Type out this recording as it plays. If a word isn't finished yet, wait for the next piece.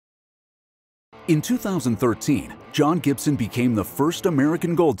In 2013, John Gibson became the first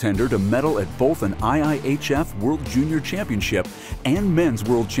American goaltender to medal at both an IIHF World Junior Championship and Men's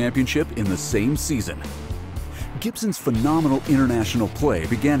World Championship in the same season. Gibson's phenomenal international play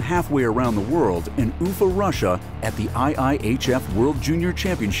began halfway around the world in Ufa, Russia at the IIHF World Junior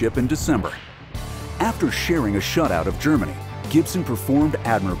Championship in December. After sharing a shutout of Germany, Gibson performed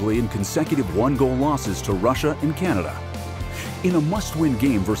admirably in consecutive one-goal losses to Russia and Canada. In a must-win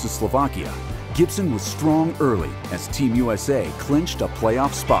game versus Slovakia, Gibson was strong early as Team USA clinched a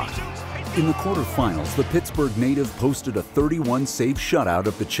playoff spot. In the quarterfinals, the Pittsburgh native posted a 31-save shutout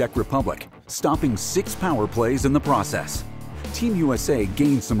of the Czech Republic, stopping 6 power plays in the process. Team USA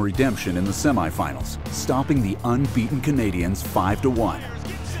gained some redemption in the semifinals, stopping the unbeaten Canadians 5-1.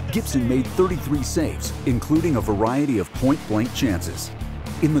 Gibson made 33 saves, including a variety of point-blank chances.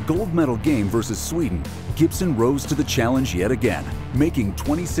 In the gold medal game versus Sweden, Gibson rose to the challenge yet again, making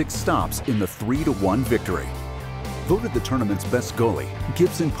 26 stops in the 3-1 victory. Voted the tournament's best goalie,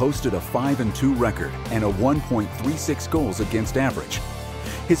 Gibson posted a 5-2 record and a 1.36 goals against average.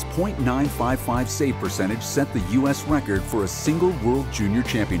 His .955 save percentage set the U.S. record for a single World Junior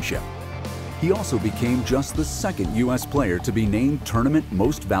Championship. He also became just the second U.S. player to be named Tournament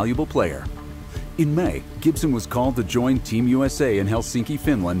Most Valuable Player. In May, Gibson was called to join Team USA in Helsinki,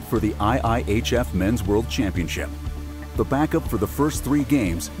 Finland for the IIHF Men's World Championship. The backup for the first 3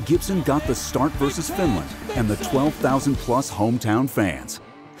 games, Gibson got the start versus Finland and the 12,000-plus hometown fans.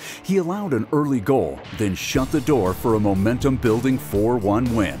 He allowed an early goal, then shut the door for a momentum-building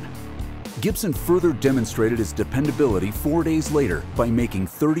 4-1 win. Gibson further demonstrated his dependability 4 days later by making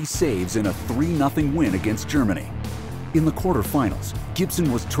 30 saves in a 3-0 win against Germany. In the quarterfinals,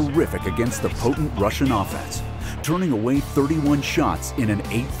 Gibson was terrific against the potent Russian offense, turning away 31 shots in an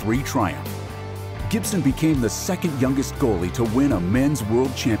 8-3 triumph. Gibson became the second youngest goalie to win a Men's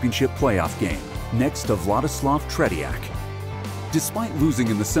World Championship playoff game, next to Vladislav Tretiak. Despite losing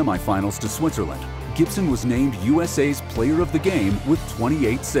in the semifinals to Switzerland, Gibson was named USA's Player of the Game with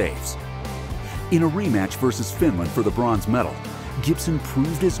 28 saves. In a rematch versus Finland for the bronze medal, Gibson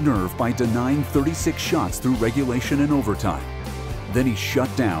proved his nerve by denying 36 shots through regulation and overtime. Then he shut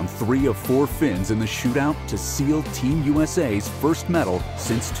down 3 of 4 Finns in the shootout to seal Team USA's first medal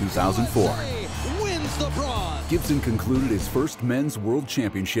since 2004. Wins the bronze. Gibson concluded his first Men's World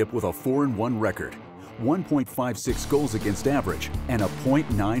Championship with a 4-1 record, 1.56 goals against average, and a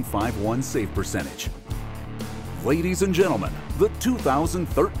 .951 save percentage. Ladies and gentlemen, the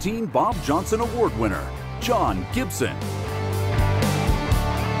 2013 Bob Johnson Award winner, John Gibson.